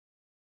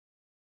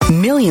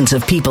Millions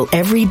of people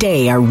every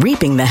day are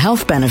reaping the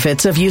health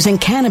benefits of using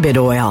cannabis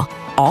oil,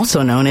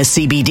 also known as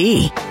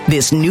CBD.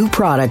 This new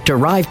product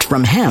derived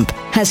from hemp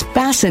has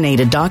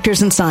fascinated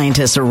doctors and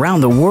scientists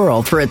around the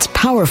world for its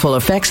powerful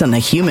effects on the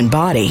human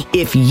body.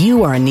 If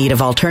you are in need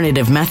of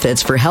alternative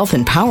methods for health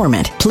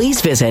empowerment, please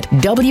visit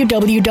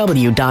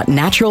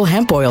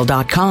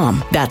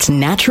www.naturalhempoil.com. That's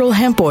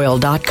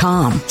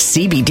naturalhempoil.com.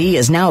 CBD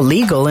is now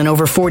legal in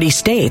over 40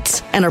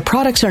 states, and our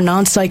products are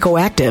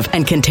non-psychoactive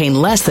and contain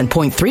less than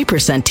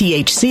 0.3%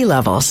 THC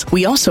levels.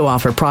 We also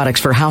offer products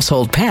for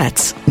household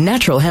pets.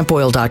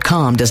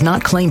 Naturalhempoil.com does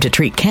not claim to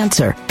treat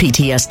cancer,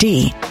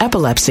 PTSD,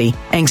 epilepsy,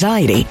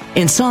 anxiety,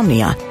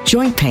 insomnia,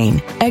 joint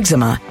pain,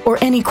 eczema, or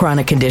any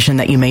chronic condition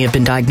that you may have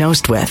been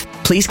diagnosed with.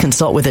 Please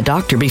consult with a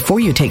doctor before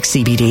you take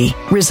CBD.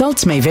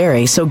 Results may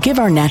vary, so give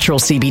our natural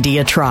CBD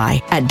a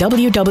try at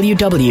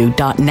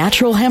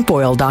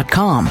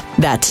www.naturalhempoil.com.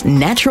 That's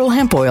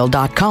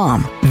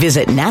naturalhempoil.com.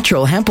 Visit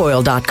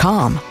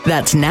naturalhempoil.com.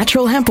 That's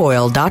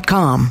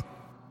naturalhempoil.com.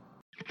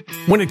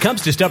 When it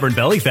comes to stubborn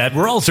belly fat,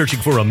 we're all searching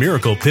for a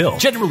miracle pill.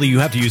 Generally, you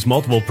have to use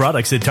multiple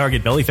products that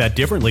target belly fat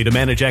differently to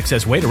manage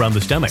excess weight around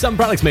the stomach. Some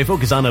products may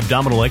focus on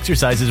abdominal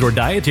exercises or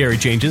dietary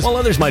changes, while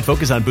others might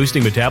focus on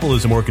boosting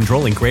metabolism or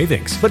controlling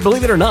cravings. But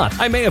believe it or not,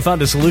 I may have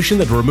found a solution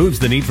that removes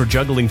the need for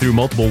juggling through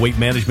multiple weight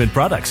management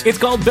products. It's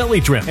called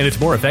Belly Trim, and it's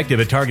more effective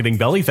at targeting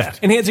belly fat,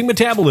 enhancing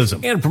metabolism,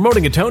 and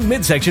promoting a toned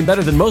midsection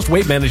better than most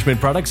weight management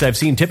products I've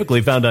seen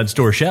typically found on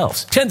store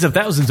shelves. Tens of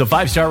thousands of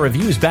 5-star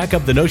reviews back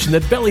up the notion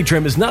that Belly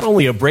Trim is not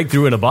only a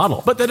breakthrough in a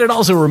bottle, but that it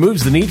also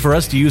removes the need for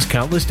us to use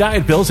countless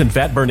diet pills and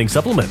fat-burning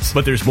supplements.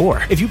 But there's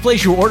more. If you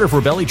place your order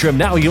for Belly Trim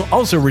now, you'll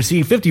also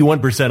receive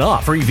 51%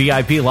 off, free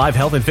VIP live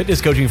health and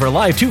fitness coaching for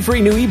life, 2 free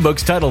new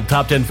ebooks titled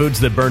Top 10 Foods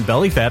That Burn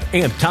Belly Fat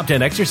and Top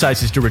 10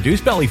 Exercises to Reduce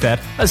Belly Fat,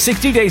 a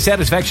 60-day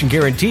satisfaction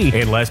guarantee,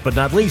 and last but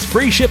not least,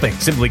 free shipping.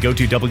 Simply go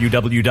to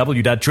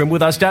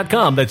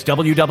www.trimwithus.com. That's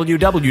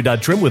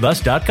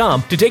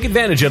www.trimwithus.com to take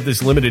advantage of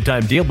this limited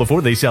time deal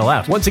before they sell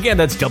out. Once again,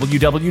 that's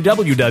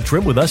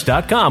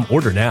www.trimwithus.com.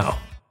 Order now.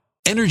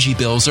 Energy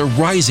bills are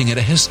rising at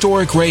a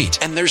historic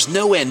rate, and there's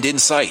no end in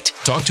sight.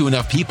 Talk to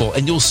enough people,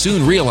 and you'll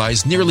soon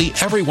realize nearly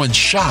everyone's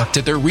shocked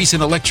at their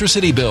recent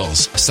electricity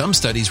bills. Some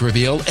studies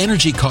reveal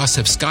energy costs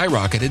have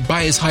skyrocketed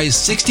by as high as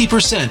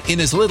 60%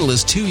 in as little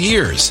as 2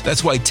 years.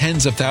 That's why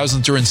tens of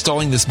thousands are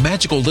installing this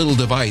magical little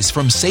device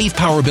from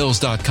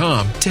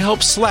SavePowerBills.com to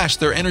help slash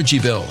their energy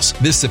bills.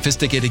 This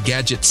sophisticated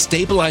gadget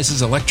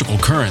stabilizes electrical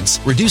currents,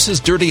 reduces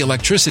dirty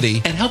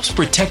electricity, and helps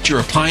protect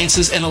your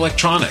appliances and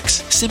electronics.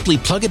 Simply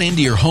plug it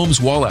into your home's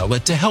wall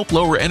outlet to help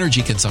lower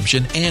energy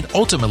consumption and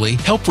ultimately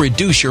help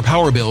reduce your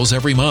power bills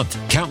every month.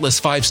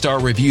 Countless 5-star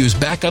reviews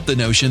back up the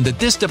notion that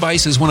this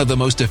device is one of the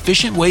most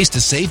efficient ways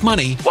to save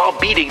money while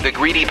beating the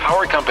greedy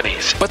power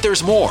companies. But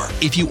there's more.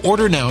 If you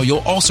order now, you'll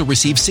also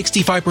receive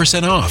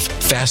 65% off,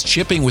 fast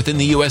shipping within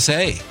the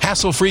USA,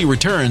 hassle-free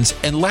returns,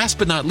 and last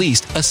but not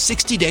least, a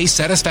 60-day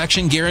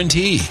satisfaction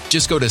guarantee.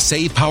 Just go to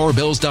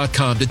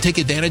SavePowerBills.com to take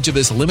advantage of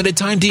this limited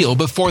time deal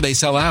before they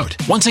sell out.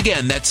 Once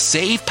again, that's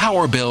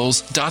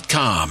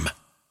SavePowerBills.com.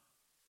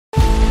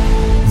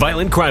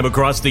 Violent crime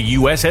across the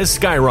U.S. has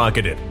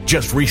skyrocketed.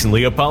 Just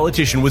recently, a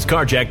politician was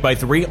carjacked by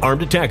 3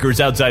 armed attackers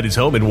outside his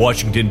home in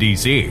Washington,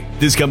 D.C.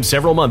 This comes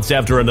several months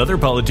after another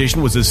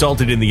politician was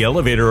assaulted in the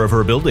elevator of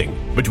her building.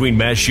 Between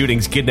mass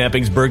shootings,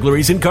 kidnappings,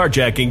 burglaries, and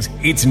carjackings,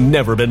 it's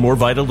never been more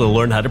vital to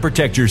learn how to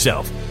protect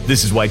yourself.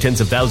 This is why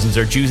tens of thousands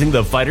are choosing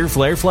the Fighter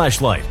Flare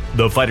flashlight.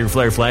 The Fighter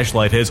Flare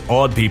flashlight has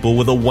awed people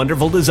with a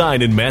wonderful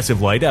design and massive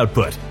light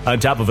output. On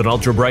top of an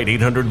ultra-bright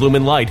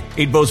 800-lumen light,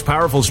 it boasts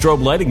powerful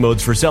strobe lighting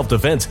modes for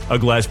self-defense, a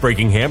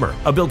glass-breaking hammer,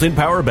 a built-in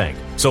power bank,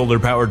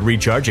 solar-powered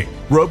recharging,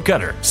 rope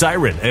cutter,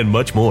 siren, and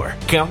much more.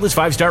 Countless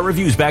 5-star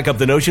reviews back up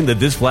the notion that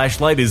this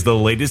flashlight is the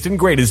latest and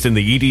greatest in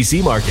the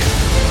EDC market.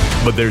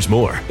 But there's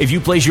more. If you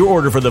place your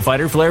order for the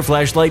Fighter Flare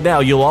flashlight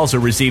now, you'll also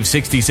receive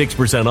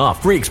 66%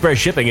 off, free express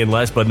shipping, and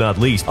last but not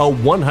least, a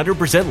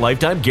 100%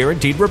 lifetime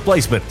guaranteed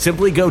replacement.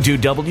 Simply go to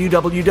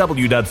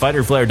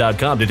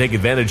www.fighterflare.com to take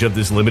advantage of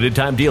this limited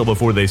time deal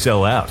before they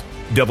sell out.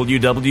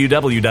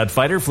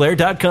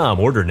 www.fighterflare.com.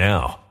 Order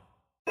now.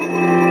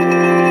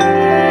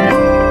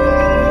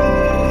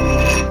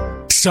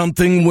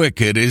 Something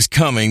wicked is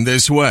coming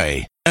this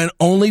way, and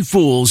only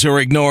fools are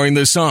ignoring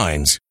the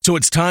signs. So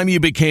it's time you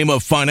became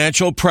a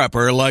financial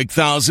prepper like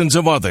thousands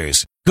of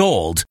others.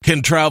 Gold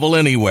can travel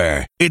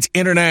anywhere. It's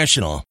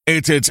international.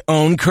 It's its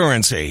own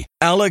currency.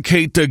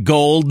 Allocate to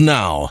gold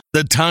now,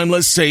 the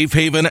timeless safe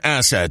haven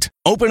asset.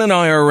 Open an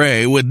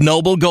IRA with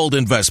Noble Gold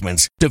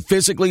Investments to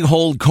physically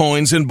hold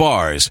coins and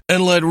bars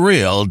and let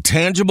real,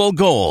 tangible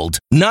gold,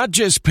 not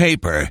just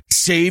paper,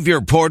 Save your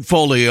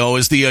portfolio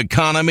as the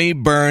economy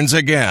burns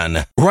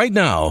again. Right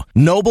now,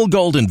 Noble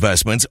Gold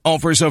Investments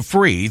offers a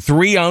free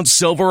 3-ounce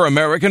silver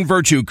American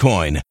Virtue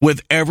coin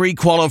with every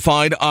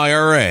qualified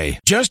IRA.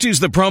 Just use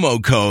the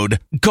promo code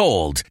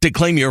GOLD to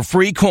claim your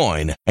free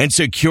coin and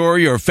secure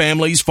your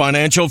family's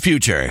financial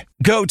future.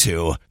 Go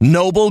to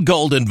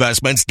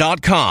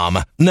noblegoldinvestments.com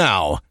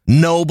now.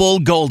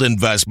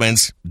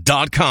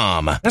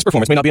 noblegoldinvestments.com. Past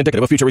performance may not be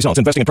indicative of future results.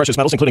 Investing in precious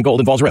metals, including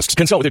gold, involves risks.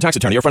 Consult with your tax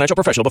attorney or financial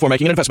professional before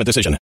making an investment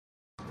decision.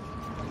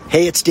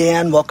 Hey, it's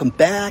Dan. Welcome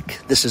back.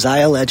 This is I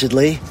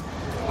Allegedly,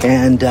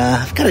 and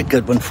I've got a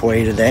good one for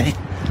you today.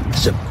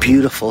 It's a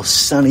beautiful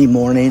sunny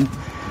morning,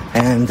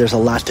 and there's a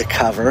lot to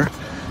cover.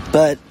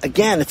 But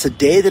again, it's a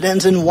day that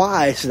ends in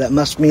Y, so that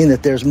must mean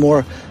that there's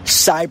more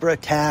cyber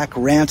attack,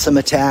 ransom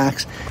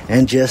attacks,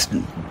 and just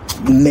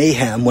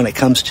mayhem when it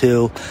comes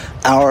to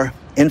our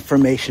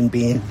information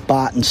being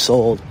bought and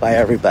sold by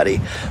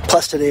everybody.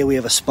 Plus today we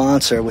have a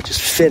sponsor, which is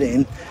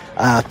fitting,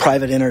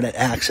 Private Internet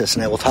Access,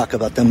 and I will talk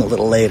about them a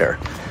little later.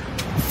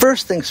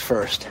 First things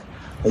first,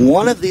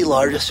 one of the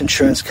largest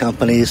insurance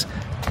companies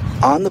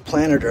on the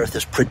planet Earth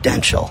is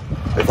Prudential.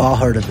 We've all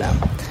heard of them.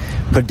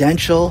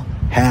 Prudential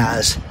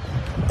has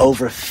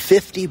over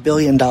 $50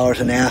 billion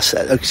in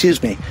assets,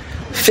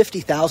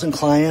 50,000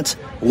 clients,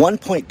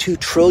 $1.2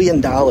 trillion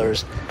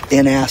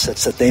in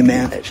assets that they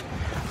manage.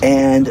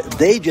 And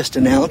they just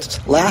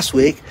announced last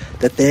week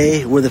that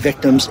they were the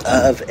victims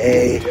of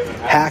a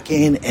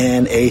hacking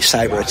and a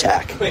cyber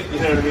attack.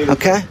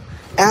 Okay?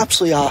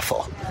 Absolutely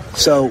awful.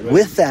 So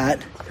with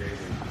that,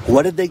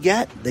 what did they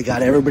get? They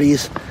got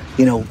everybody's,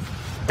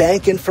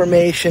 bank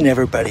information,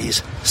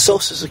 everybody's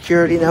social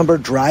security number,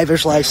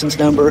 driver's license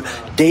number,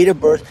 date of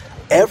birth,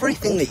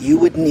 everything that you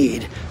would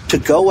need to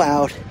go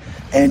out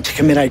and to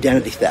commit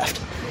identity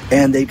theft.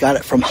 And they got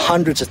it from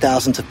hundreds of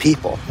thousands of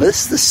people.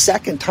 This is the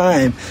second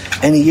time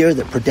in a year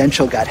that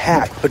Prudential got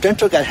hacked.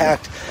 Prudential got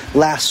hacked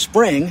last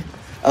spring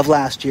of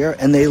last year,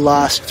 and they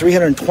lost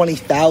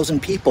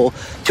 320,000 people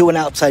to an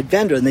outside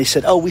vendor. And they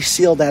said, we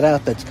sealed that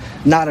up. It's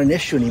not an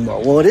issue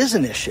anymore. Well, it is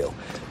an issue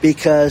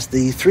because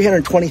the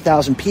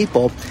 320,000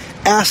 people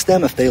asked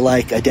them if they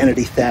like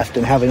identity theft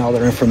and having all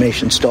their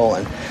information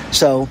stolen.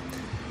 So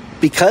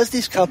because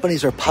these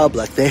companies are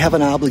public, they have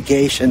an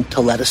obligation to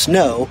let us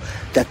know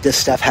that this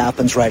stuff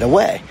happens right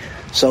away.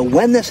 So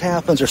when this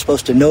happens, they're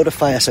supposed to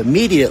notify us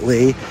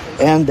immediately,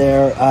 and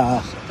their,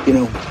 their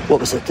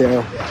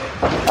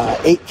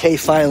 8K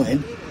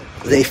filing,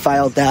 they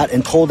filed that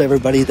and told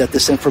everybody that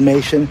this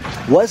information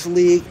was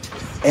leaked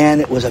and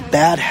it was a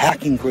bad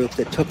hacking group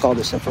that took all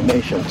this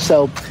information.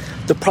 So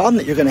the problem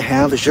that you're going to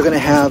have is you're going to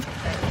have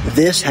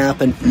this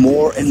happen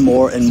more and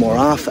more and more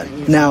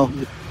often. Now,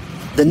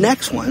 the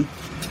next one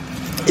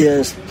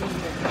is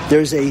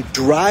there's a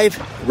Drive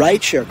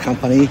rideshare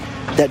company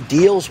that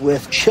deals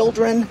with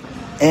children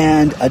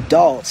and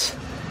adults.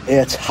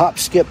 It's Hop,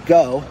 Skip,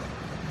 Go.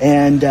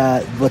 And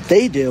what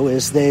they do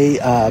is they,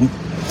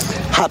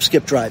 Hop,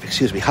 Skip, Drive.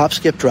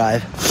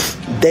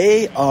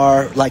 They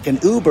are like an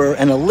Uber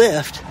and a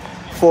Lyft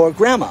for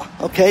grandma.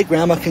 Okay,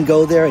 grandma can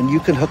go there and you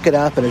can hook it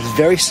up, and it's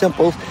very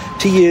simple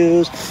to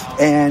use,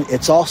 and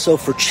it's also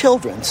for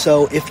children.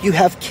 So if you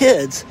have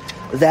kids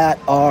that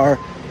are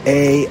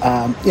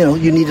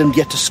you need them to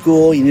get to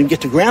school, you need them to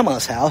get to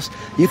grandma's house,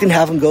 you can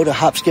have them go to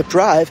Hop, Skip,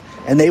 Drive,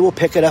 and they will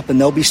pick it up and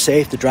they'll be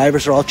safe. The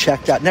drivers are all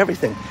checked out and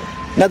everything.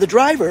 Now, the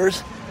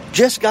drivers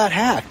just got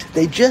hacked.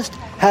 They just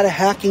had a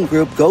hacking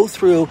group go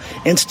through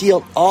and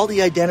steal all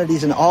the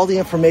identities and all the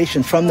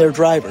information from their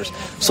drivers.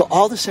 So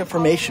all this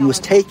information was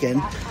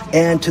taken,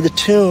 and to the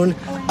tune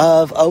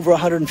of over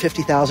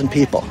 150,000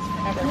 people.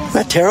 Isn't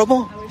that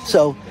terrible?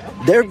 So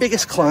their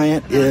biggest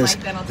client is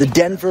the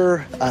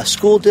Denver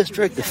school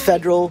district, the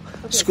federal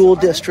school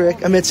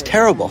district. I mean, it's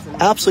terrible,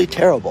 absolutely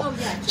terrible.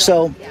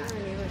 So,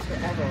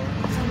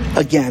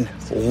 again,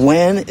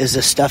 when is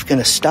this stuff going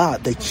to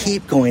stop? They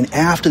keep going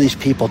after these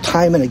people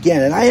time and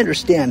again. And I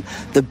understand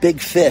the big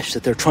fish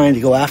that they're trying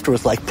to go after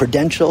with, like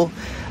Prudential.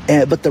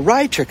 But the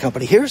rideshare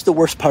company, here's the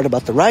worst part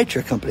about the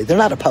rideshare company. They're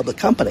not a public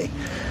company.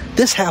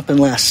 This happened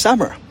last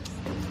summer.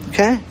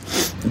 Okay?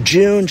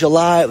 June,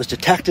 July, it was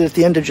detected at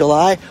the end of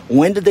July.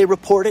 When did they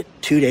report it?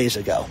 2 days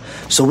ago.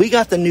 So we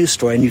got the news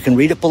story, and you can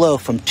read it below.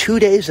 From 2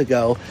 days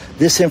ago,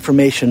 this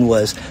information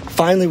was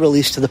finally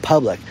released to the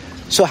public.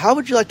 So how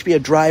would you like to be a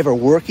driver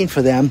working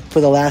for them for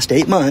the last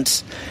 8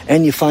 months,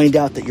 and you find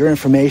out that your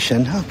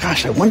information, oh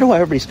gosh, I wonder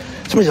why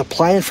somebody's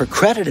applying for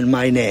credit in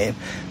my name.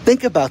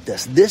 Think about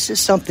this. This is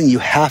something you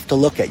have to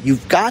look at.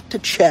 You've got to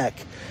check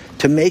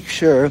to make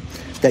sure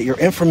that your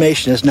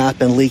information has not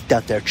been leaked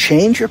out there.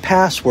 Change your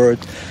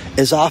passwords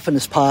as often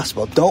as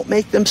possible. Don't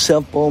make them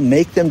simple,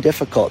 make them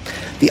difficult.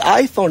 The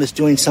iPhone is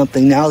doing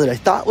something now that I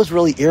thought was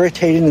really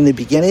irritating in the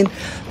beginning.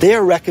 They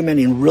are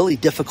recommending really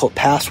difficult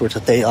passwords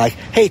that they like,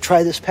 hey,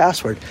 try this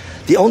password.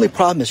 The only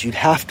problem is you'd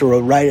have to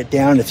write it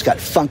down. It's got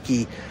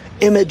funky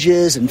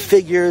images and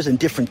figures and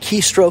different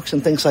keystrokes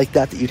and things like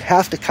that you'd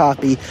have to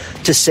copy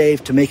to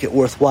save to make it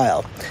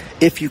worthwhile.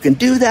 If you can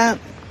do that,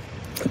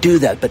 do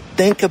that. But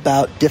think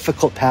about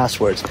difficult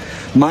passwords.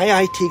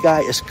 My IT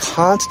guy is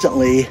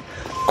constantly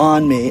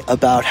on me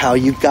about how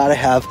you've got to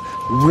have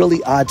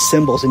really odd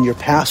symbols in your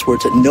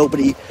passwords that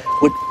nobody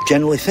would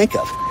generally think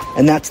of.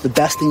 And that's the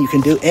best thing you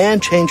can do.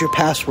 And change your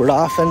password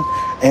often,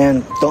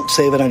 and don't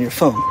save it on your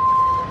phone.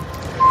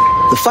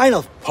 The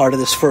final part of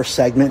this first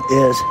segment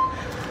is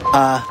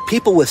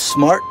people with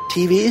smart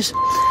TVs.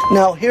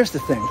 Now, here's the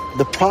thing.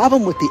 The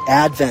problem with the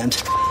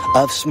advent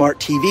of smart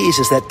TVs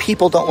is that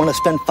people don't want to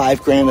spend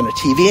 $5,000 on a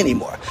TV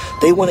anymore.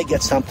 They want to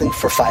get something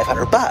for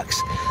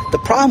 $500. The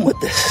problem with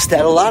this is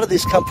that a lot of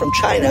these come from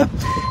China,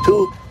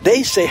 who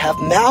they say have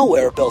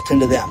malware built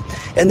into them,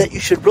 and that you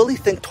should really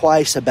think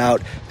twice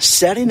about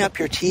setting up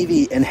your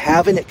TV and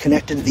having it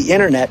connected to the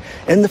internet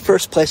in the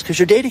first place, because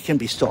your data can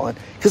be stolen.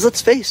 Because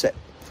let's face it,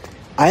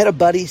 I had a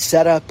buddy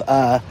set up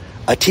a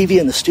TV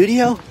in the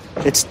studio.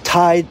 It's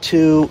tied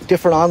to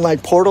different online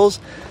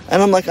portals,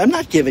 and I'm like, I'm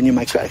not giving you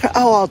my credit card.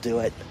 Oh, I'll do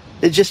it.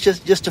 It's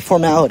just a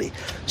formality.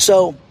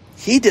 So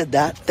he did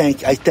that.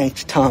 I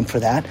thanked Tom for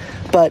that.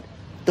 But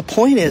the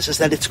point is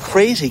that it's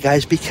crazy,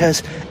 guys,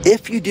 because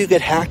if you do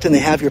get hacked and they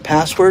have your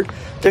password,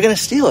 they're going to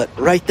steal it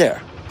right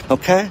there.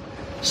 Okay?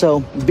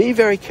 So be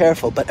very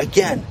careful. But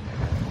again,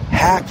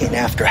 hacking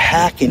after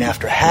hacking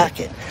after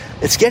hacking.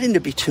 It's getting to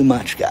be too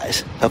much,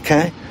 guys.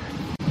 Okay?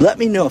 Let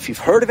me know if you've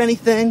heard of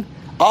anything.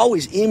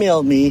 Always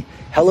email me,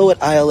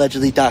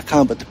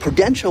 hello@iallegedly.com. But the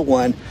Prudential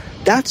one,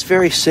 that's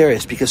very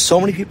serious, because so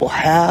many people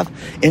have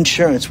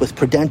insurance with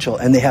Prudential,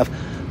 and they have,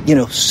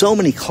 so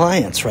many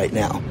clients right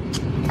now.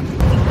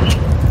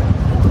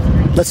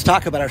 Let's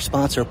talk about our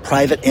sponsor,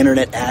 Private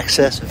Internet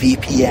Access,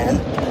 VPN.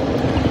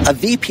 A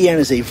VPN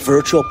is a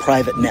virtual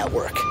private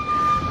network.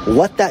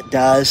 What that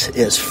does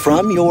is,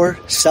 from your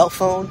cell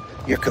phone,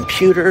 your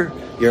computer,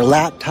 your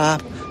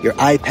laptop, your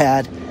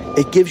iPad,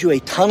 it gives you a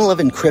tunnel of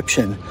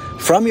encryption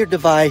from your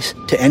device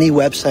to any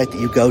website that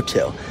you go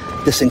to.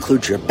 This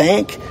includes your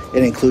bank,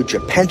 it includes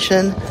your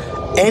pension.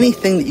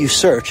 Anything that you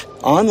search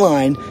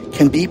online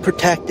can be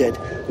protected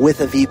with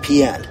a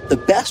VPN. The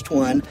best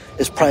one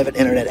is Private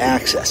Internet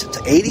Access. It's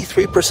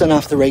 83%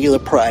 off the regular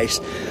price.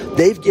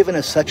 They've given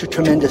us such a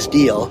tremendous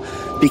deal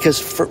because,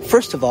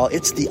 first of all,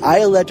 it's the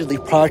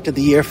iAllegedly product of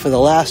the year for the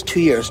last 2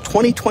 years,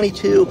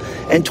 2022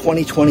 and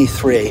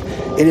 2023.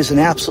 It is an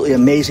absolutely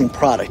amazing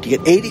product. You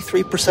get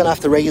 83%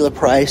 off the regular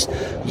price.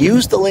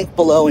 Use the link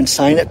below and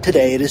sign up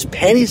today. It is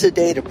pennies a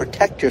day to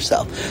protect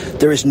yourself.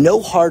 There is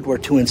no hardware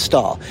to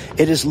install.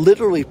 It is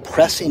literally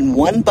pressing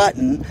one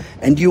button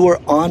and you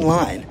are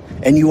online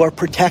and you are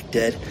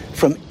protected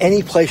from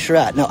any place you're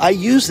at. Now, I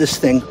use this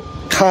thing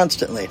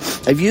constantly.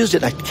 I've used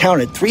it, I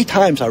counted 3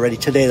 times already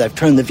today that I've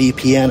turned the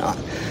VPN on.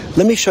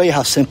 Let me show you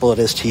how simple it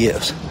is to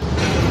use.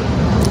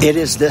 It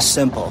is this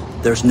simple.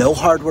 There's no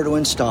hardware to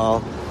install.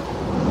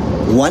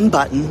 One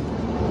button,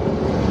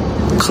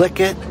 click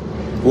it,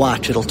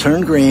 watch, it'll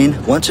turn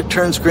green. Once it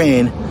turns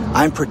green,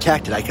 I'm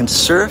protected. I can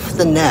surf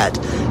the net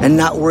and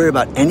not worry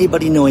about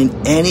anybody knowing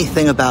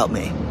anything about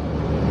me.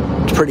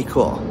 It's pretty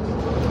cool.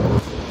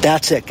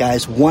 That's it,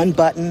 guys. One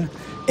button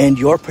and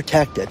you're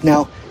protected.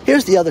 Now,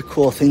 here's the other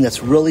cool thing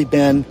that's really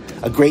been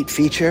a great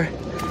feature.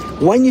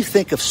 When you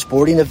think of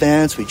sporting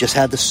events, we just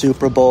had the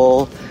Super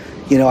Bowl.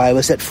 I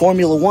was at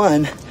Formula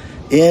One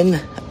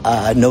in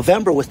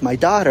November with my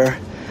daughter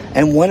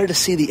and wanted to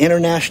see the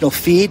international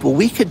feed. Well,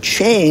 we could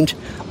change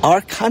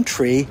our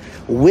country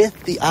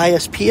with the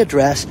ISP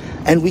address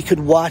and we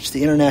could watch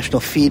the international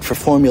feed for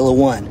Formula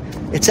One.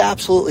 It's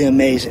absolutely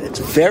amazing. It's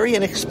very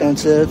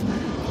inexpensive.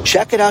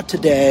 Check it out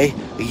today.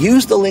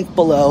 Use the link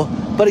below.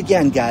 But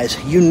again,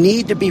 guys, you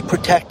need to be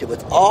protected.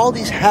 With all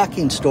these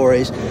hacking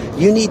stories,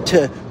 you need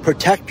to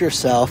protect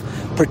yourself,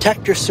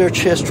 protect your search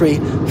history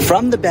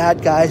from the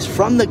bad guys,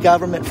 from the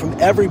government, from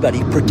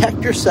everybody.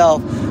 Protect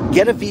yourself.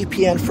 Get a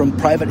VPN from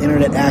Private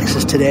Internet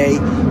Access today.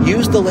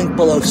 Use the link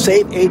below.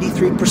 Save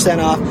 83%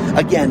 off.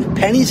 Again,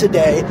 pennies a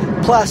day.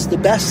 Plus, the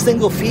best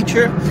single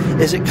feature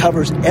is it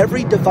covers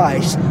every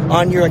device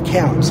on your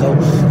account. So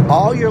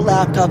all your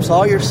laptops,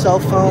 all your cell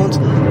phones,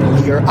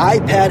 your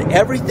iPad,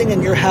 everything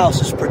in your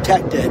house is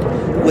protected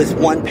with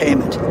one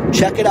payment.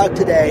 Check it out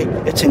today.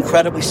 It's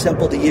incredibly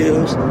simple to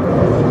use.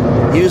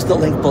 Use the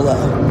link below.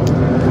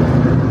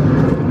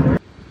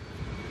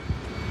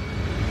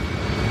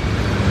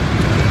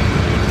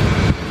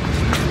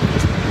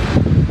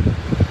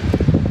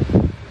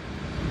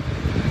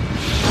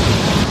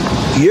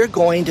 You're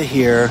going to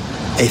hear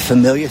a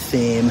familiar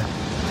theme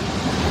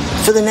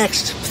for the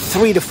next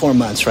 3 to 4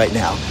 months right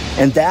now.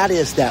 And that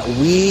is that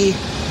we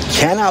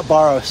cannot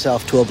borrow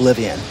ourselves to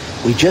oblivion.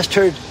 We just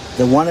heard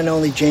the one and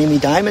only Jamie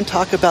Dimon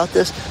talk about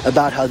this,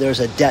 about how there's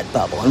a debt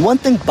bubble. And one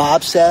thing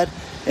Bob said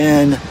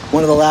in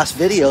one of the last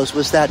videos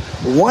was that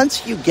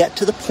once you get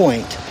to the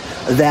point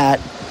that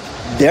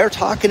they're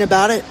talking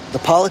about it, the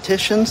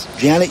politicians,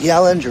 Janet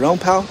Yellen, Jerome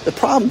Powell, the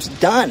problem's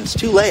done. It's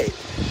too late.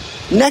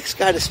 Next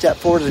guy to step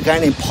forward is a guy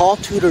named Paul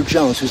Tudor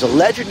Jones, who's a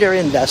legendary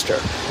investor.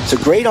 It's a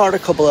great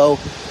article below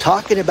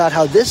talking about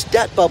how this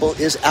debt bubble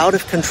is out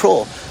of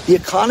control. The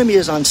economy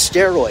is on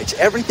steroids.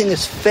 Everything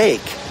is fake.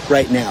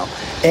 right now.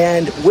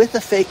 And with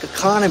a fake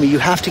economy, you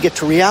have to get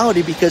to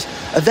reality because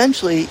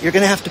eventually you're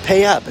going to have to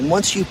pay up. And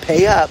once you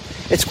pay up,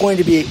 it's going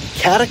to be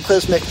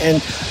cataclysmic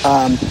and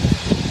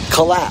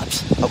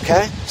collapse,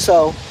 okay?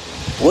 So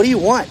what do you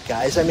want,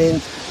 guys? I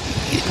mean,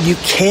 you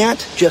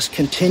can't just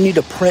continue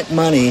to print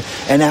money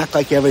and act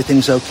like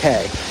everything's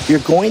okay. You're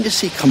going to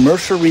see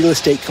commercial real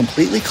estate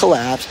completely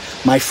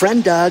collapse. My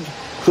friend Doug,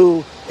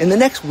 who in the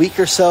next week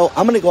or so,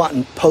 I'm going to go out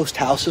and post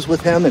houses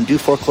with him and do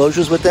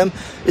foreclosures with him.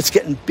 It's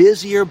getting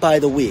busier by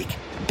the week.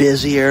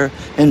 Busier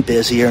and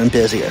busier and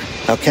busier,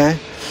 okay?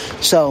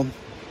 So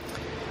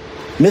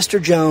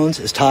Mr. Jones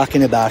is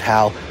talking about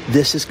how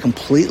this is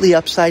completely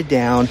upside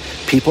down.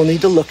 People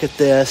need to look at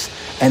this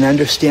and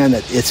understand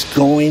that it's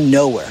going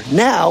nowhere.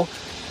 Now,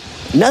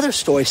 another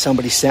story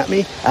somebody sent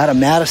me out of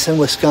Madison,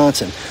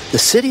 Wisconsin. The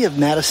city of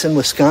Madison,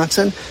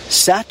 Wisconsin,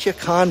 Satya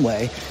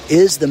Conway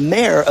is the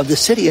mayor of the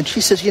city. And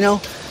she says,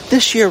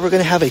 this year we're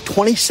going to have a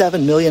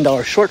 $27 million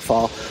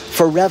shortfall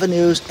for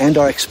revenues and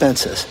our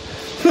expenses.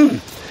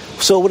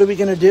 So what are we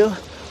going to do?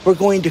 We're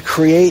going to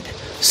create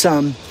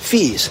some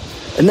fees.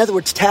 In other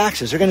words,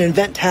 taxes. They're going to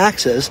invent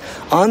taxes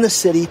on the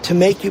city to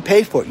make you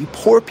pay for it. You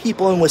poor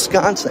people in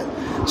Wisconsin.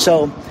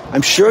 So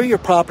I'm sure your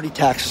property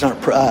taxes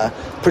aren't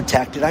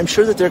protected. I'm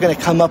sure that they're going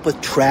to come up with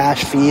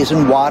trash fees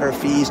and water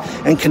fees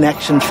and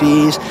connection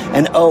fees.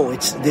 And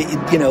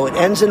it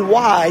ends in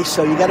Y,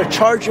 so you got to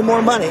charge you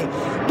more money.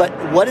 But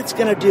what it's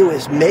going to do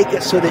is make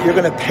it so that you're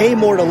going to pay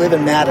more to live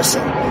in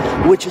Madison,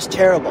 which is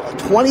terrible. A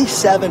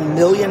 $27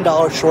 million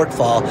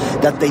shortfall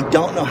that they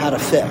don't know how to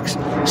fix.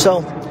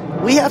 So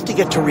we have to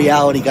get to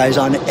reality, guys,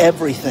 on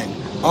everything,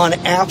 on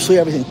absolutely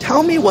everything.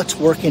 Tell me what's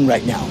working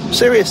right now.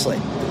 Seriously.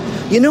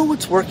 You know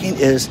what's working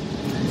is,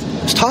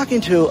 I was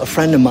talking to a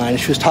friend of mine, and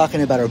she was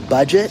talking about her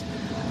budget,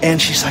 and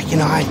she's like,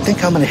 I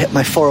think I'm going to hit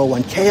my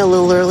 401k a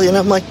little early. And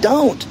I'm like,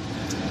 don't.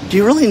 Do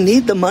you really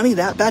need the money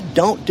that bad?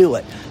 Don't do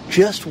it.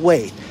 Just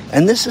wait.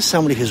 And this is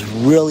somebody who's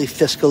really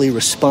fiscally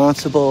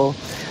responsible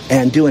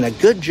and doing a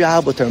good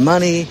job with their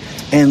money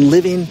and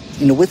living,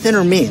 within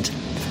her means.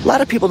 A lot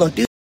of people don't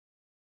do that.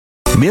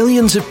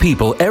 Millions of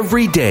people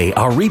every day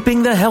are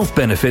reaping the health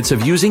benefits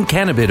of using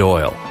cannabis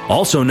oil,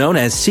 also known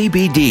as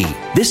CBD.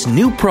 This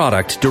new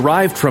product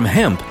derived from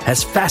hemp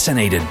has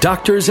fascinated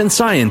doctors and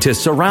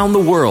scientists around the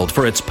world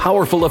for its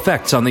powerful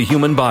effects on the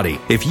human body.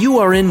 If you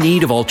are in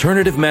need of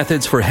alternative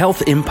methods for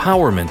health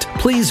empowerment,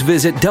 please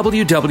visit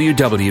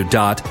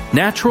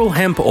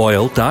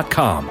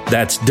www.naturalhempoil.com.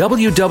 That's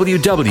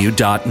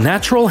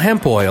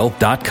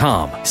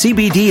www.naturalhempoil.com.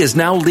 CBD is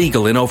now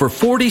legal in over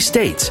 40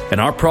 states,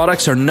 and our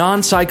products are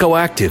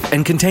non-psychoactive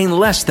and contain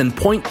less than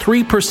 0.3%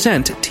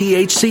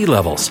 THC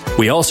levels.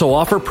 We also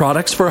offer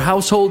products for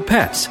household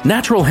pets.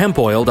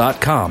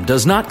 NaturalHempOil.com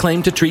does not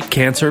claim to treat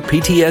cancer,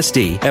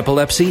 PTSD,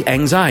 epilepsy,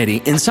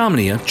 anxiety,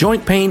 insomnia,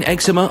 joint pain,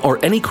 eczema, or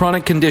any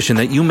chronic condition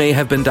that you may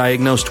have been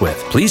diagnosed with.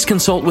 Please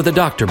consult with a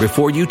doctor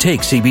before you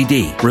take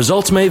CBD.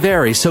 Results may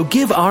vary, so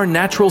give our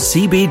natural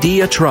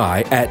CBD a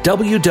try at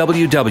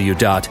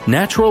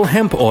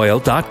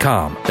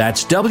www.naturalhempoil.com.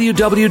 That's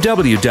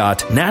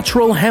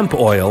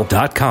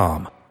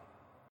www.naturalhempoil.com.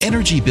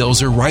 Energy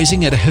bills are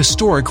rising at a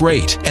historic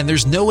rate, and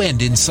there's no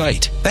end in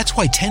sight. That's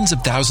why tens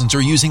of thousands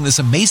are using this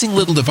amazing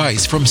little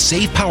device from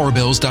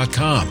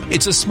SavePowerBills.com.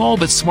 It's a small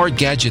but smart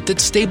gadget that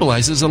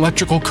stabilizes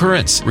electrical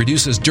currents,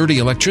 reduces dirty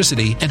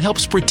electricity, and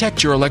helps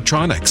protect your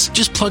electronics.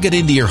 Just plug it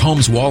into your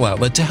home's wall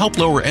outlet to help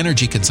lower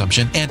energy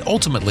consumption and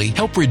ultimately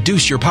help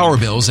reduce your power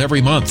bills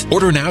every month.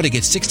 Order now to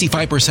get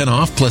 65%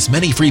 off plus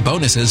many free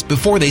bonuses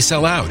before they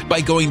sell out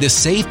by going to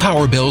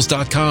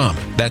SavePowerBills.com.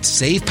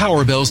 That's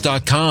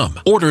SavePowerBills.com.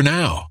 Order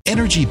now.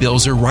 Energy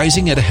bills are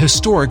rising at a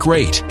historic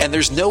rate, and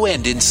there's no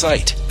end in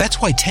sight.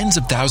 That's why tens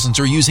of thousands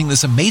are using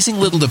this amazing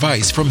little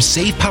device from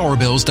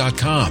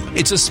SavePowerBills.com.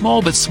 It's a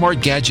small but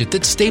smart gadget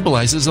that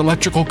stabilizes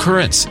electrical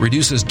currents,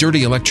 reduces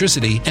dirty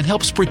electricity, and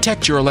helps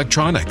protect your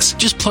electronics.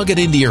 Just plug it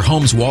into your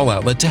home's wall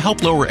outlet to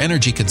help lower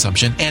energy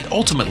consumption and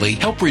ultimately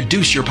help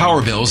reduce your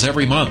power bills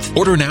every month.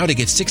 Order now to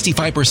get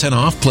 65%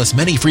 off plus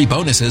many free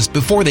bonuses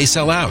before they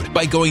sell out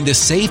by going to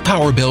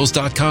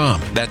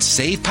SavePowerBills.com. That's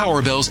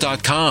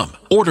SavePowerBills.com.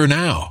 Order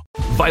now.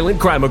 Violent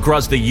crime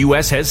across the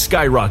U.S. has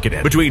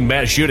skyrocketed. Between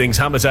mass shootings,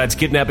 homicides,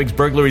 kidnappings,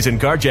 burglaries,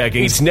 and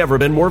carjackings, it's never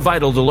been more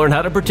vital to learn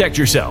how to protect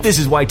yourself. This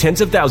is why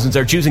tens of thousands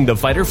are choosing the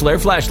Fighter Flare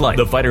flashlight.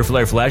 The Fighter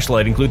Flare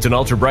flashlight includes an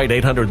ultra-bright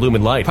 800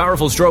 lumen light,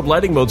 powerful strobe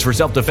lighting modes for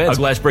self-defense, a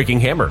glass-breaking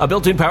hammer, a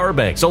built-in power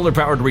bank,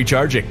 solar-powered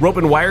recharging, rope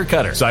and wire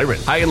cutter,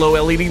 siren, high and low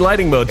LED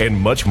lighting mode, and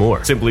much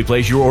more. Simply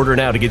place your order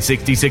now to get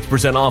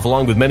 66% off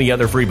along with many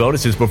other free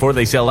bonuses before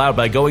they sell out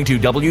by going to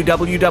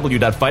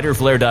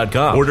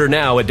www.fighterflare.com. Order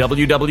now at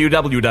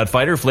www.fighterflare.com.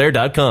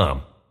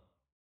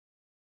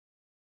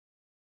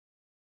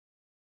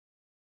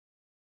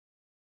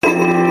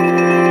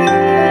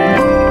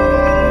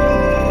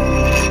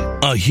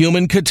 A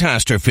human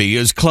catastrophe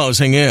is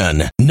closing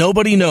in.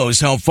 Nobody knows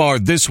how far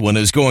this one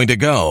is going to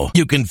go.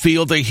 You can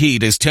feel the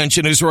heat as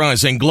tension is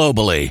rising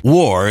globally.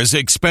 War is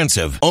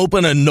expensive.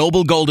 Open a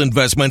Noble Gold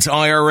Investments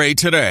IRA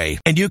today,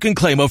 and you can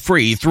claim a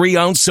free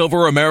 3-ounce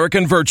silver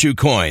American Virtue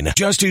coin.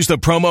 Just use the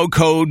promo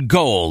code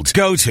GOLD.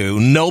 Go to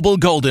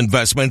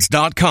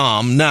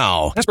noblegoldinvestments.com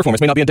now. Past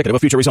performance may not be indicative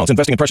of future results.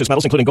 Investing in precious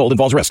metals, including gold,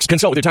 involves risks.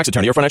 Consult with your tax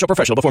attorney or financial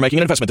professional before making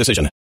an investment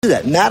decision.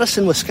 That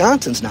Madison,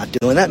 Wisconsin's not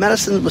doing that.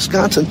 Madison,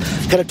 Wisconsin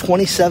got a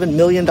 $27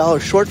 million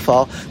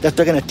shortfall that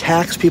they're going to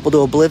tax people to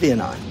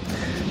oblivion on.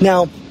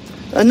 Now,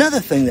 another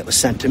thing that was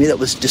sent to me that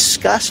was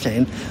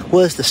disgusting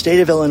was the state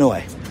of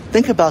Illinois.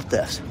 Think about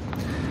this.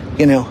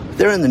 You know,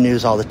 they're in the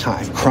news all the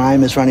time.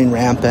 Crime is running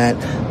rampant.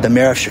 The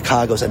mayor of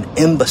Chicago is an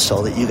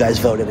imbecile that you guys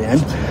voted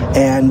in.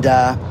 And,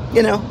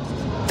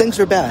 things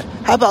are bad.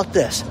 How about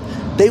this?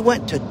 They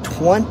went to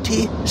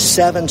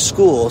 27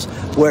 schools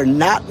where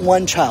not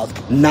one child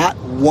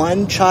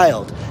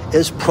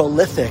is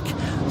prolific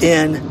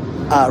in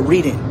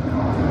reading.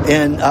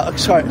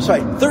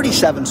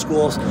 37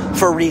 schools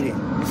for reading.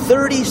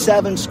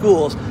 37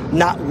 schools,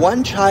 not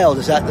one child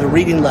is at the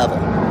reading level.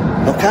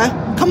 Okay?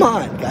 Come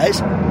on,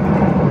 guys.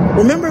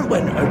 Remember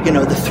when,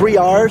 the 3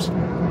 R's?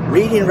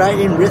 Reading,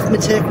 writing,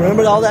 arithmetic,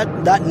 remember all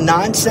that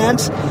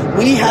nonsense?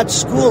 We had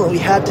school and we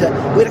had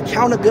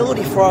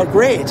accountability for our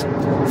grades.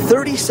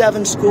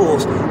 37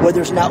 schools where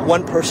there's not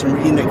one person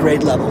reading at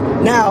grade level.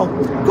 Now,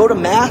 go to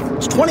math,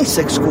 it's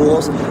 26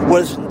 schools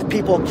where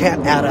people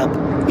can't add up.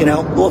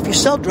 Well, if you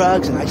sell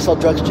drugs, and I sell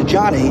drugs to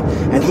Johnny,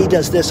 and he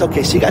does this,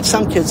 okay, so you got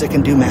some kids that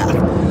can do math.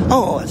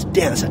 Oh,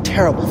 that's a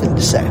terrible thing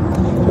to say.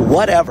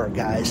 Whatever,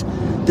 guys.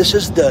 This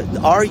is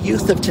our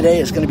youth of today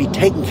is going to be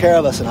taking care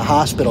of us in a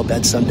hospital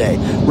bed someday.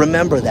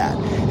 Remember that.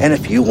 And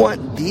if you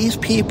want these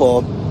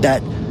people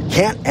that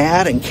can't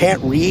add and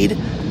can't read,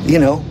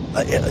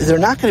 they're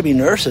not going to be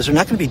nurses. They're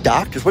not going to be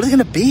doctors. What are they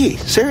going to be?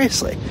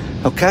 Seriously.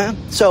 Okay?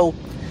 So,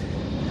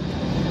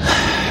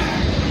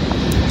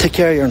 take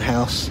care of your own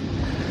house.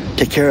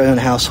 Take care of your own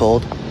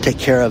household. Take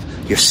care of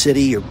your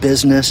city, your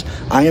business.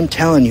 I am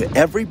telling you,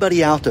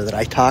 everybody out there that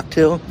I talk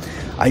to,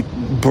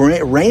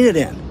 rein it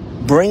in.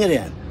 Bring it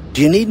in.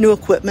 Do you need new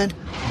equipment?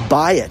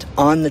 Buy it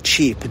on the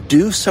cheap.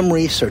 Do some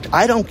research.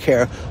 I don't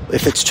care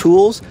if it's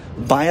tools,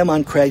 buy them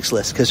on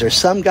Craigslist, because there's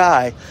some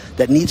guy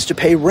that needs to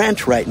pay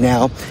rent right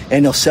now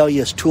and he'll sell you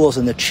his tools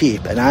on the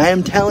cheap. And I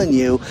am telling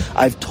you,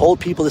 I've told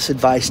people this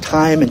advice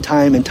time and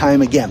time and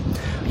time again.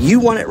 You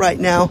want it right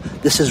now?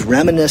 This is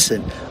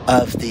reminiscent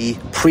of the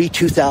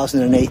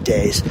pre-2008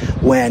 days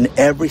when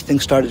everything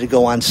started to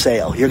go on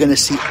sale. You're going to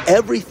see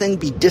everything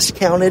be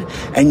discounted,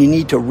 and you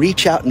need to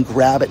reach out and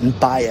grab it and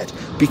buy it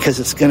because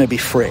it's going to be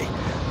free.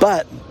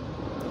 But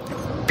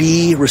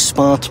be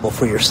responsible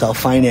for your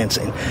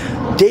self-financing.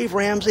 Dave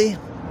Ramsey,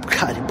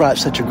 God, he brought up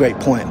such a great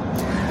point.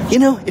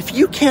 If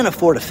you can't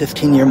afford a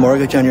 15-year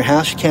mortgage on your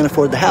house, you can't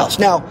afford the house.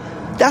 Now,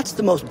 that's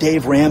the most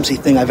Dave Ramsey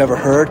thing I've ever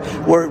heard,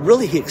 where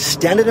really he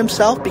extended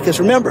himself, because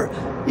remember,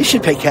 you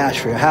should pay cash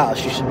for your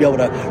house. You should be able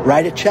to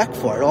write a check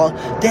for it. Well,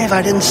 Dave,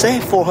 I didn't say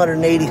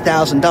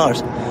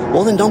 $480,000.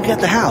 Well, then don't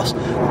get the house.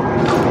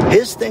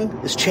 His thing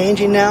is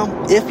changing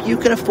now. If you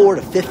can afford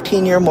a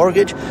 15-year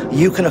mortgage,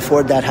 you can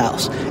afford that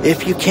house.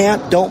 If you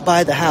can't, don't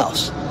buy the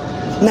house.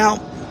 Now,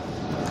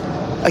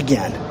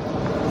 again,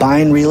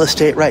 buying real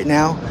estate right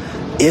now,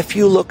 if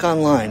you look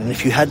online, and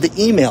if you had the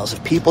emails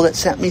of people that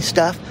sent me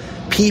stuff,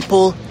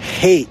 people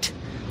hate.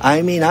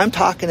 I'm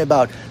talking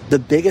about the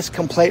biggest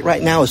complaint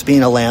right now is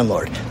being a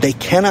landlord. They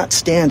cannot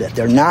stand it.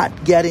 They're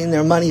not getting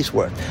their money's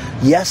worth.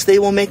 Yes, they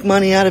will make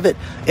money out of it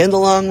in the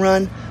long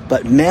run,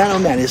 but man, oh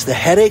man, is the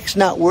headaches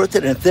not worth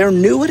it? And if they're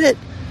new at it,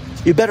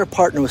 you better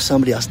partner with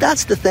somebody else.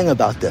 That's the thing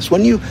about this.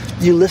 When you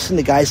listen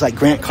to guys like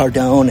Grant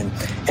Cardone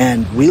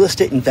and real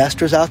estate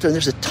investors out there, and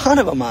there's a ton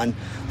of them on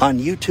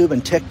YouTube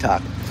and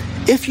TikTok,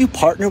 if you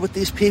partner with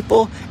these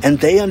people and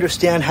they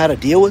understand how to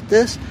deal with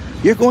this,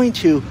 you're going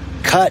to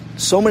cut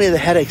so many of the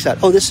headaches out.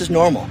 Oh, this is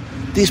normal.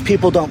 These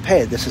people don't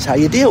pay. This is how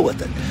you deal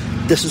with it.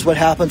 This is what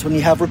happens when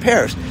you have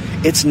repairs.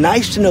 It's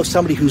nice to know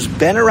somebody who's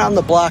been around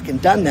the block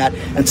and done that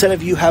instead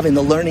of you having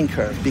the learning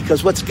curve.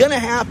 Because what's going to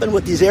happen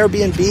with these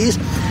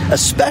Airbnbs,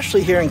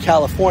 especially here in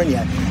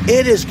California,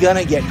 it is going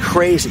to get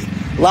crazy.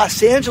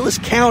 Los Angeles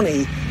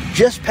County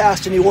just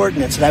passed a new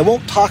ordinance, and I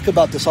won't talk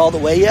about this all the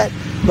way yet,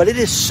 but it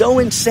is so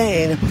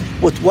insane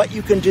with what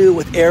you can do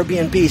with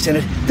Airbnbs.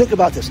 And think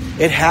about this.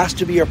 It has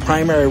to be your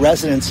primary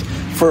residence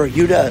for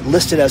you to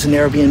list it as an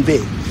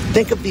Airbnb.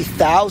 Think of the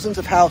thousands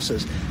of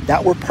houses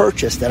that were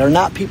purchased that are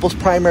not people's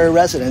primary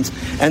residence,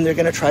 and they're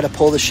going to try to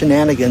pull the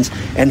shenanigans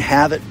and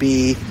have it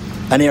be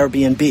an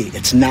Airbnb.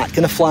 It's not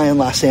going to fly in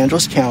Los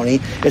Angeles County.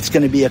 It's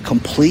going to be a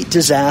complete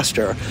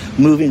disaster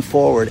moving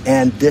forward,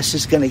 and this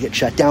is going to get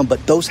shut down.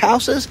 But those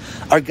houses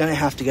are going to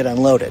have to get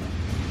unloaded.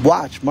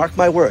 Watch, mark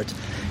my words.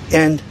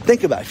 And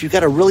think about it. If you've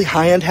got a really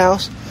high-end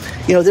house,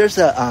 there's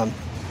a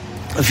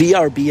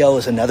VRBO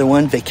is another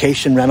one,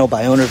 vacation rental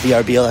by owner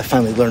VRBO. I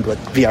finally learned what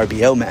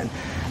VRBO meant.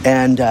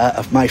 And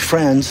my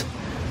friends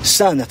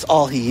son, that's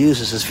all he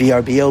uses is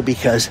VRBO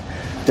because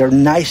they're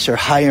nicer,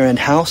 higher-end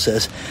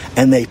houses,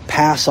 and they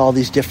pass all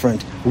these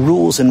different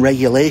rules and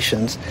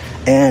regulations,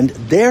 and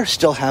they're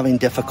still having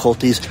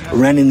difficulties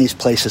renting these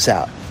places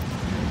out.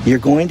 You're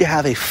going to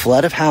have a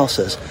flood of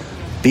houses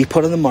be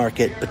put on the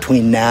market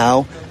between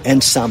now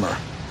and summer.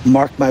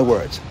 Mark my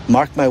words.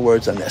 Mark my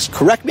words on this.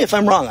 Correct me if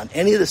I'm wrong on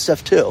any of this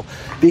stuff, too,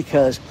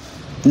 because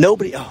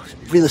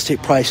real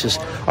estate prices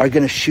are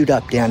going to shoot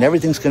up, Dan.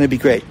 Everything's going to be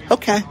great.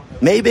 Okay,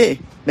 maybe,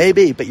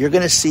 but you're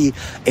going to see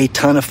a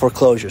ton of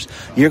foreclosures.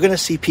 You're going to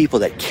see people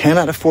that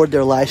cannot afford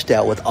their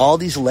lifestyle with all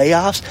these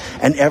layoffs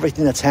and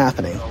everything that's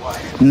happening.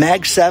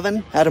 Mag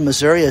 7 out of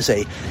Missouri is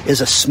a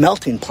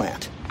smelting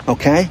plant,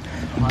 okay?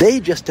 They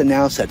just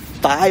announced that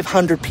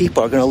 500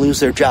 people are going to lose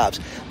their jobs.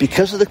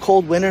 Because of the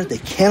cold winter, they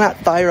cannot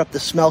fire up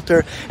the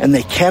smelter, and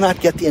they cannot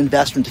get the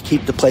investment to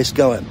keep the place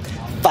going.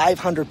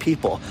 500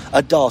 people,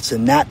 adults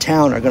in that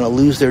town, are going to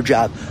lose their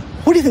job.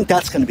 What do you think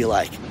that's going to be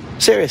like?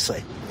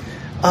 Seriously.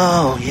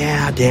 Oh,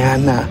 yeah,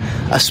 Dan,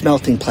 a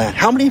smelting plant.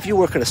 How many of you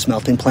work at a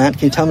smelting plant?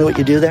 Can you tell me what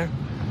you do there?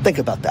 Think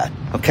about that,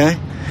 okay?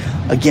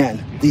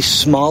 Again, these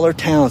smaller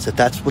towns,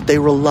 that's what they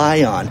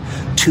rely on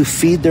to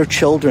feed their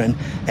children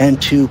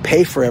and to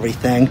pay for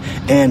everything,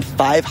 and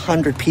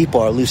 500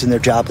 people are losing their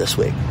job this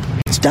week.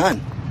 It's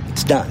done.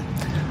 It's done.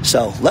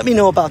 So let me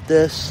know about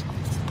this.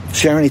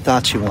 Share any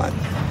thoughts you want.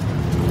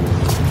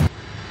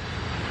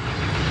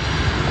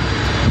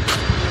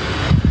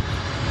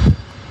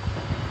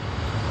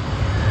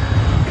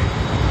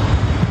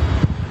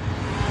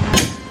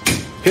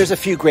 Here's a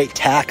few great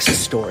tax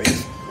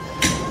stories.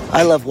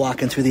 I love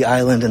walking through the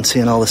island and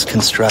seeing all this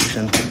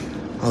construction,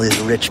 all these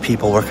rich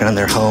people working on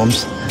their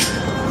homes.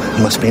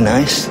 It must be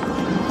nice.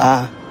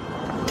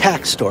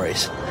 Tax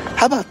stories.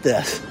 How about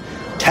this?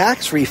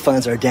 Tax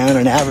refunds are down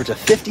an average of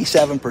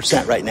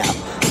 57% right now.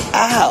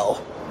 Ow.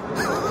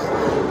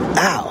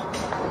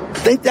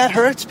 Think that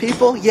hurts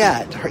people?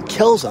 Yeah, it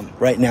kills them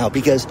right now,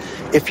 because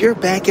if you're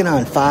banking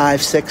on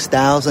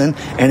 $5,000-$6,000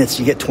 and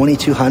you get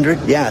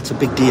 $2,200, yeah, it's a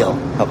big deal,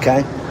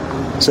 okay?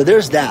 So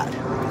there's that.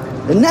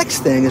 The next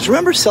thing is,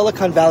 remember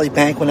Silicon Valley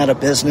Bank went out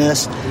of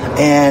business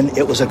and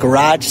it was a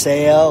garage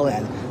sale,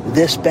 and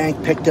this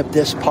bank picked up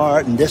this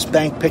part and this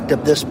bank picked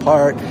up this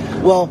part?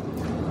 Well,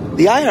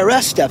 the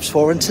IRS steps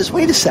forward and says,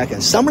 wait a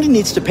second, somebody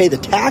needs to pay the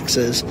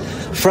taxes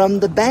from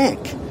the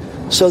bank.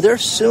 So they're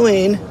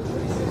suing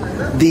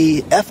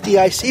the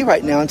FDIC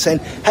right now and saying,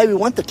 hey, we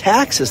want the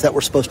taxes that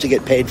we're supposed to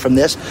get paid from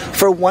this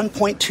for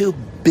 $1.2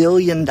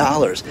 billion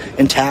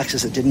in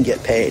taxes that didn't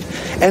get paid.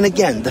 And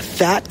again, the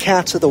fat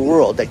cats of the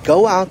world that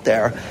go out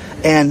there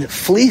and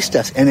fleeced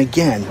us. And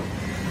again,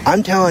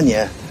 I'm telling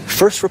you,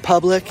 First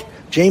Republic,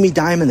 Jamie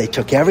Dimon, they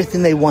took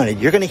everything they wanted.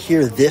 You're going to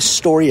hear this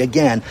story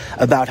again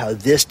about how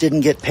this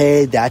didn't get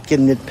paid, that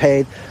didn't get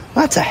paid.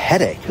 Well, that's a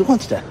headache. Who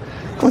wants to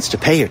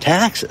pay your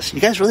taxes?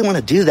 You guys really want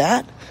to do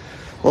that?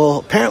 Well,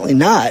 apparently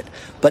not.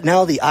 But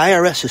now the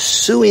IRS is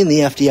suing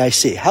the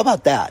FDIC. How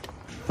about that?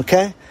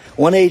 Okay?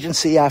 One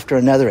agency after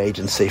another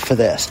agency for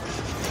this.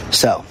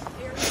 So,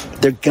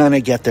 they're going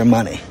to get their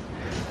money.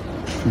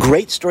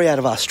 Great story out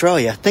of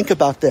Australia. Think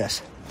about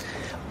this.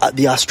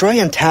 The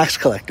Australian tax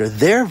collector,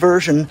 their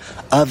version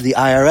of the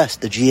IRS,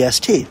 the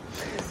GST,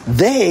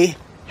 they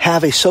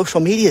have a social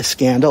media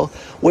scandal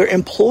where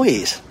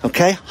employees,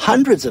 okay,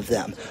 hundreds of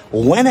them,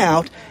 went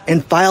out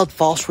and filed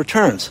false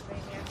returns.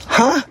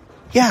 Huh?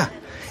 Yeah.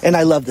 And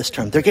I love this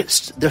term.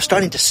 They're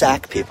starting to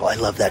sack people. I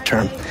love that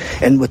term.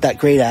 And with that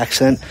great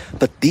accent.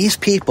 But these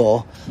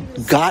people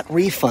got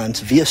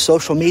refunds via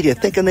social media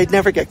thinking they'd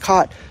never get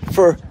caught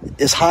for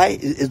as high,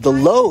 the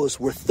lows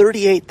were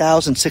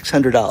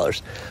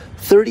 $38,600.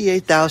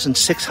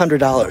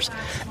 $38,600.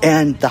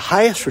 And the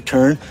highest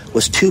return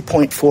was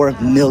 $2.4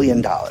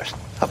 million.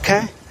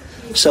 Okay?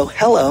 So,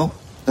 hello.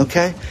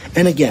 Okay?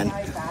 And again,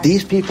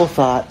 these people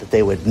thought that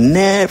they would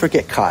never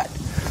get caught.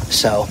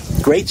 So,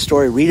 great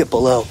story. Read it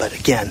below. But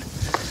again,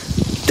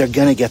 they're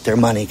going to get their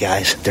money,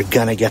 guys. They're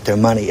going to get their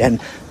money. And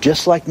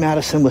just like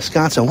Madison,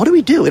 Wisconsin, what do?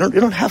 We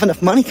don't have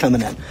enough money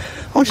coming in.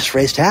 We'll just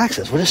raise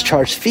taxes. We'll just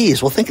charge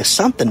fees. We'll think of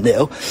something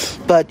new.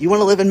 But you want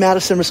to live in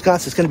Madison,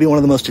 Wisconsin, it's going to be one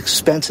of the most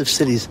expensive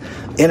cities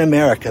in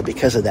America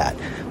because of that.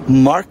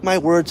 Mark my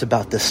words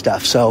about this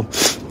stuff. So,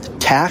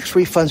 tax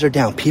refunds are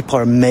down. People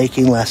are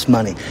making less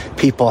money.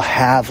 People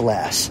have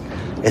less.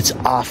 It's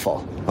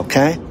awful.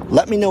 Okay?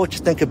 Let me know what you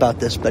think about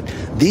this. But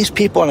these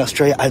people in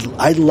Australia,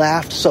 I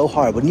laughed so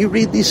hard. When you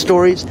read these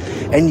stories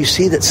and you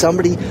see that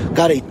somebody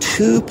got a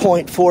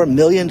 $2.4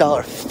 million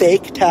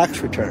fake tax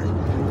return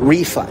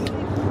refund,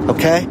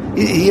 okay?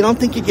 You don't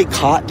think you'd get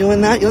caught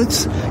doing that? You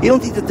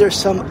don't think that there's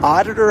some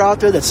auditor out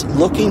there that's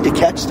looking to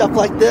catch stuff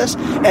like this?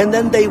 And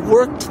then they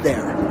worked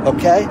there,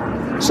 okay?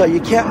 So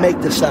you can't make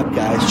this up,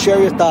 guys. Share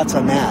your thoughts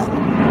on that.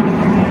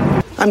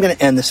 I'm going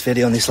to end this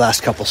video on these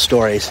last couple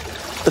stories.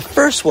 The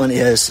first one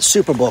is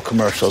Super Bowl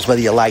commercials,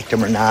 whether you liked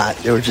them or not.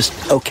 They were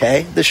just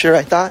okay this year,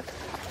 I thought.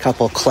 A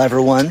couple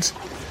clever ones.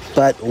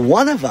 But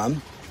one of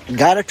them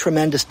got a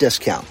tremendous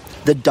discount.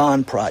 The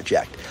Dawn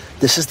Project.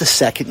 this is the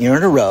second year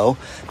in a row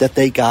that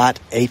they got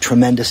a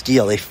tremendous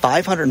deal, a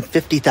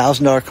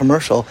 $550,000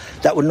 commercial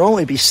that would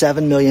normally be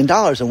 $7 million.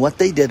 And what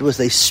they did was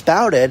they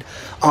spouted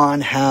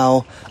on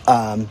how,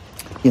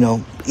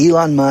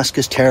 Elon Musk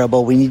is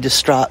terrible. We need to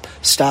stop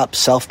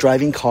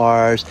self-driving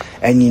cars,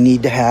 and you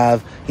need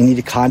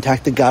to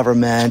contact the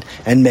government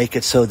and make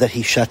it so that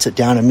he shuts it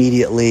down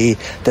immediately,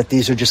 that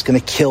these are just going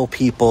to kill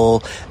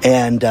people.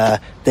 And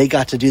they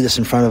got to do this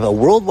in front of a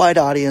worldwide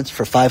audience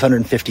for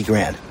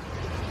 $550,000.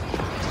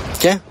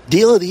 Okay,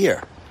 deal of the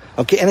year.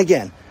 Okay, and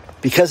again,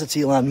 because it's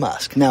Elon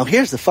Musk. Now,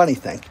 here's the funny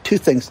thing. Two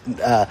things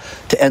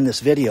to end this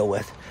video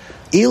with.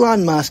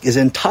 Elon Musk is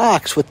in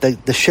talks with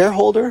the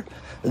shareholder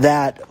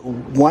that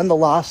won the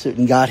lawsuit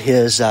and got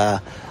his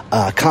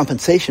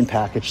compensation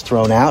package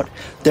thrown out.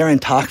 They're in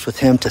talks with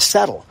him to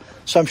settle.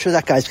 So I'm sure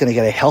that guy's going to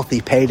get a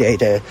healthy payday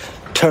to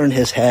turn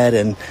his head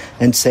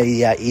and say,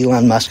 yeah,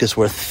 Elon Musk is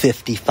worth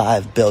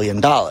 $55 billion.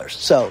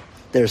 So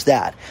there's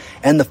that.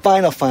 And the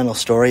final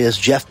story is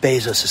Jeff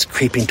Bezos is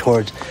creeping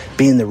towards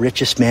being the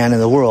richest man in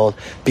the world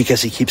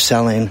because he keeps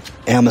selling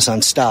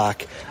Amazon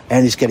stock,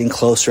 and he's getting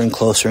closer and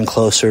closer and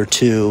closer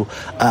to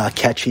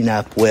catching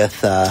up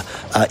with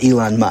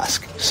Elon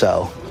Musk.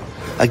 So,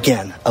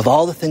 again, of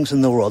all the things in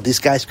the world, these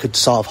guys could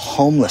solve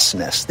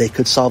homelessness. They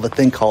could solve a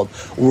thing called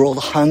world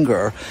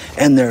hunger,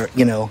 and they're,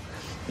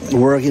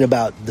 worrying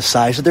about the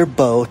size of their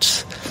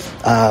boats.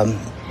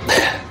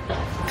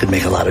 Could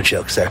make a lot of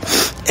jokes there.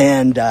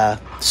 And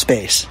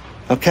space.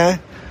 Okay?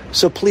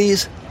 So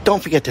please,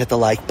 don't forget to hit the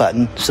like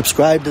button.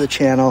 Subscribe to the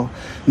channel.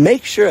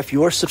 Make sure if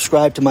you're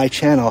subscribed to my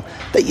channel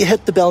that you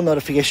hit the bell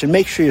notification.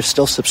 Make sure you're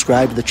still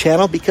subscribed to the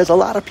channel, because a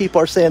lot of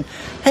people are saying,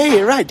 hey,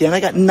 you're right, Dan, I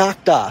got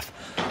knocked off.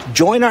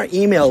 Join our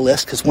email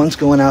list, because one's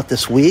going out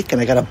this week,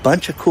 and I got a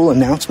bunch of cool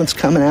announcements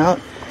coming out.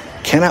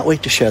 Cannot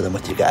wait to share them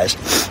with you guys.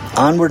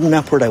 Onward and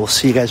upward. I will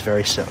see you guys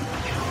very soon.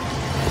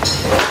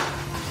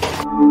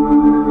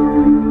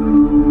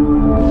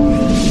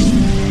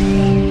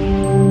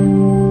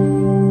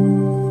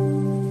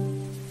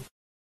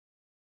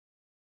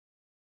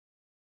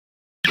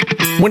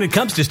 When it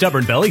comes to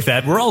stubborn belly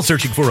fat, we're all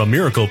searching for a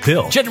miracle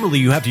pill. Generally,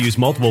 you have to use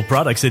multiple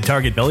products that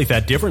target belly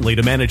fat differently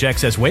to manage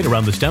excess weight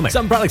around the stomach.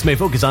 Some products may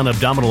focus on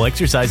abdominal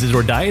exercises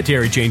or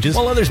dietary changes,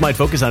 while others might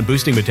focus on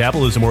boosting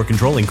metabolism or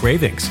controlling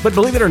cravings. But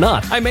believe it or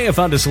not, I may have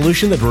found a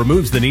solution that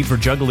removes the need for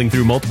juggling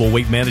through multiple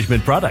weight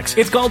management products.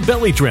 It's called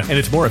Belly Trim, and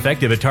it's more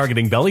effective at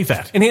targeting belly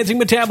fat, enhancing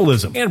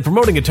metabolism, and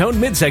promoting a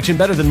toned midsection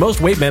better than most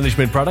weight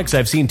management products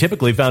I've seen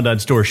typically found on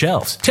store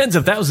shelves. Tens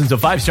of thousands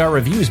of 5-star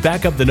reviews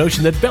back up the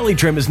notion that Belly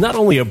Trim is not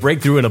only a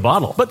breakthrough in a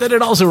bottle, but that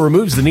it also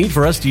removes the need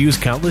for us to use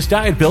countless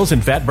diet pills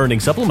and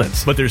fat-burning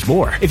supplements. But there's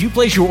more. If you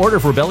place your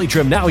order for Belly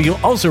Trim now, you'll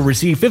also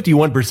receive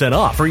 51%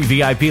 off, free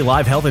VIP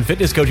live health and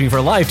fitness coaching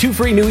for life, 2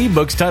 free new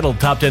ebooks titled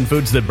Top 10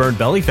 Foods That Burn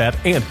Belly Fat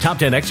and Top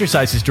 10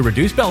 Exercises to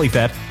Reduce Belly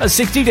Fat, a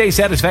 60-day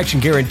satisfaction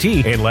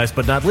guarantee, and last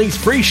but not least,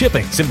 free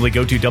shipping. Simply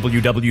go to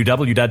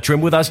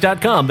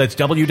www.trimwithus.com. That's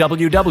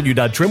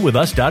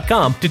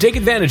www.trimwithus.com to take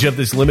advantage of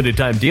this limited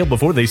time deal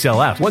before they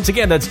sell out. Once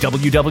again, that's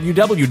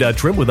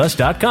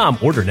www.trimwithus.com.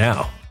 Order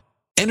now.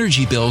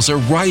 Energy bills are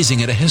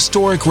rising at a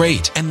historic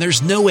rate, and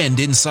there's no end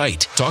in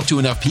sight. Talk to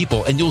enough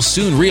people, and you'll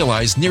soon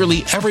realize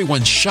nearly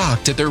everyone's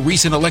shocked at their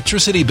recent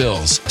electricity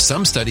bills.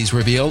 Some studies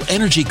reveal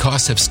energy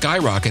costs have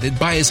skyrocketed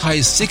by as high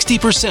as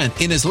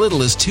 60% in as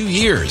little as 2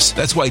 years.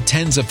 That's why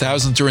tens of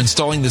thousands are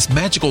installing this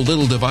magical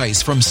little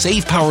device from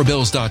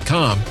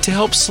SavePowerBills.com to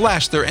help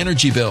slash their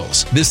energy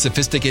bills. This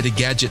sophisticated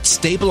gadget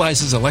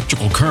stabilizes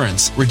electrical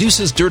currents,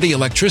 reduces dirty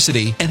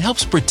electricity, and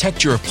helps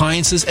protect your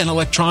appliances and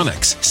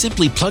electronics.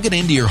 Simply plug it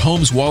into your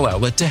home's wall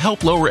outlet to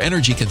help lower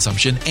energy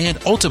consumption and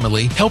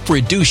ultimately help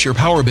reduce your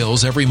power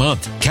bills every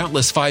month.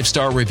 Countless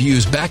 5-star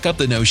reviews back up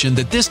the notion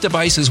that this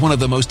device is one of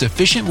the most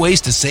efficient ways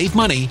to save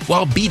money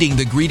while beating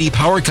the greedy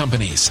power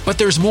companies. But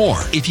there's more.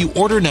 If you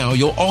order now,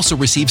 you'll also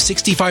receive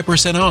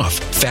 65% off,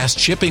 fast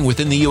shipping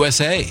within the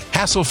USA,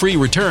 hassle-free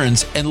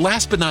returns, and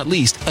last but not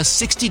least, a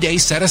 60-day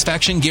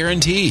satisfaction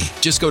guarantee.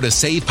 Just go to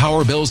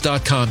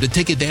SavePowerBills.com to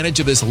take advantage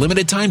of this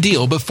limited time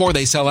deal before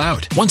they sell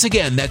out. Once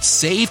again, that's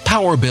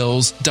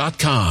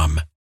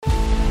SavePowerBills.com.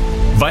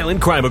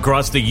 Violent crime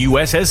across the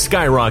U.S. has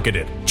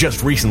skyrocketed.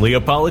 Just recently, a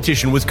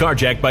politician was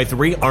carjacked by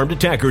 3 armed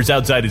attackers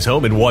outside his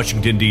home in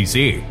Washington,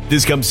 D.C.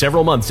 This comes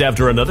several months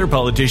after another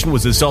politician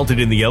was assaulted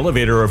in the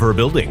elevator of her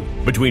building.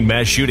 Between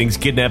mass shootings,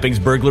 kidnappings,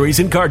 burglaries,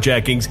 and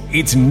carjackings,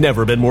 it's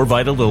never been more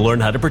vital to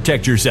learn how to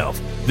protect yourself.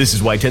 This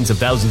is why tens of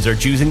thousands are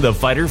choosing the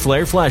Fighter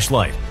Flare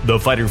flashlight. The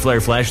Fighter Flare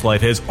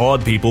flashlight has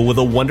awed people with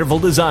a wonderful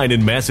design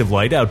and massive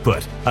light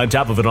output. On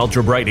top of an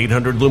ultra-bright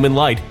 800-lumen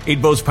light,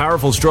 it boasts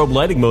powerful strobe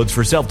lighting modes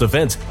for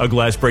self-defense, a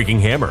glass-breaking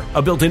hammer,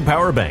 a built-in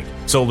power bank,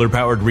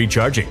 solar-powered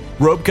recharging,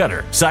 rope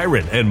cutter,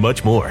 siren, and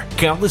much more.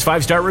 Countless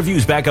 5-star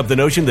reviews back up the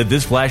notion that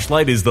this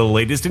flashlight is the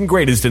latest and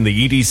greatest in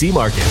the EDC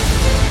market.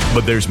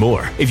 But there's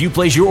more. If you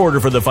place your order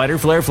for the Fighter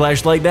Flare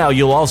flashlight now,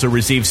 you'll also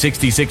receive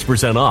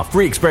 66% off,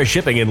 free express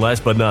shipping, and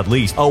last but not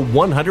least, a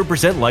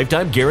 100%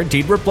 lifetime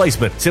guaranteed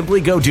replacement.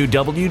 Simply go to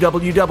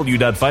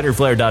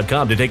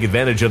www.fighterflare.com to take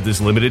advantage of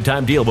this limited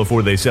time deal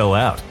before they sell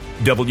out.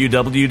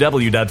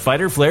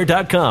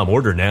 www.fighterflare.com.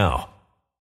 Order now.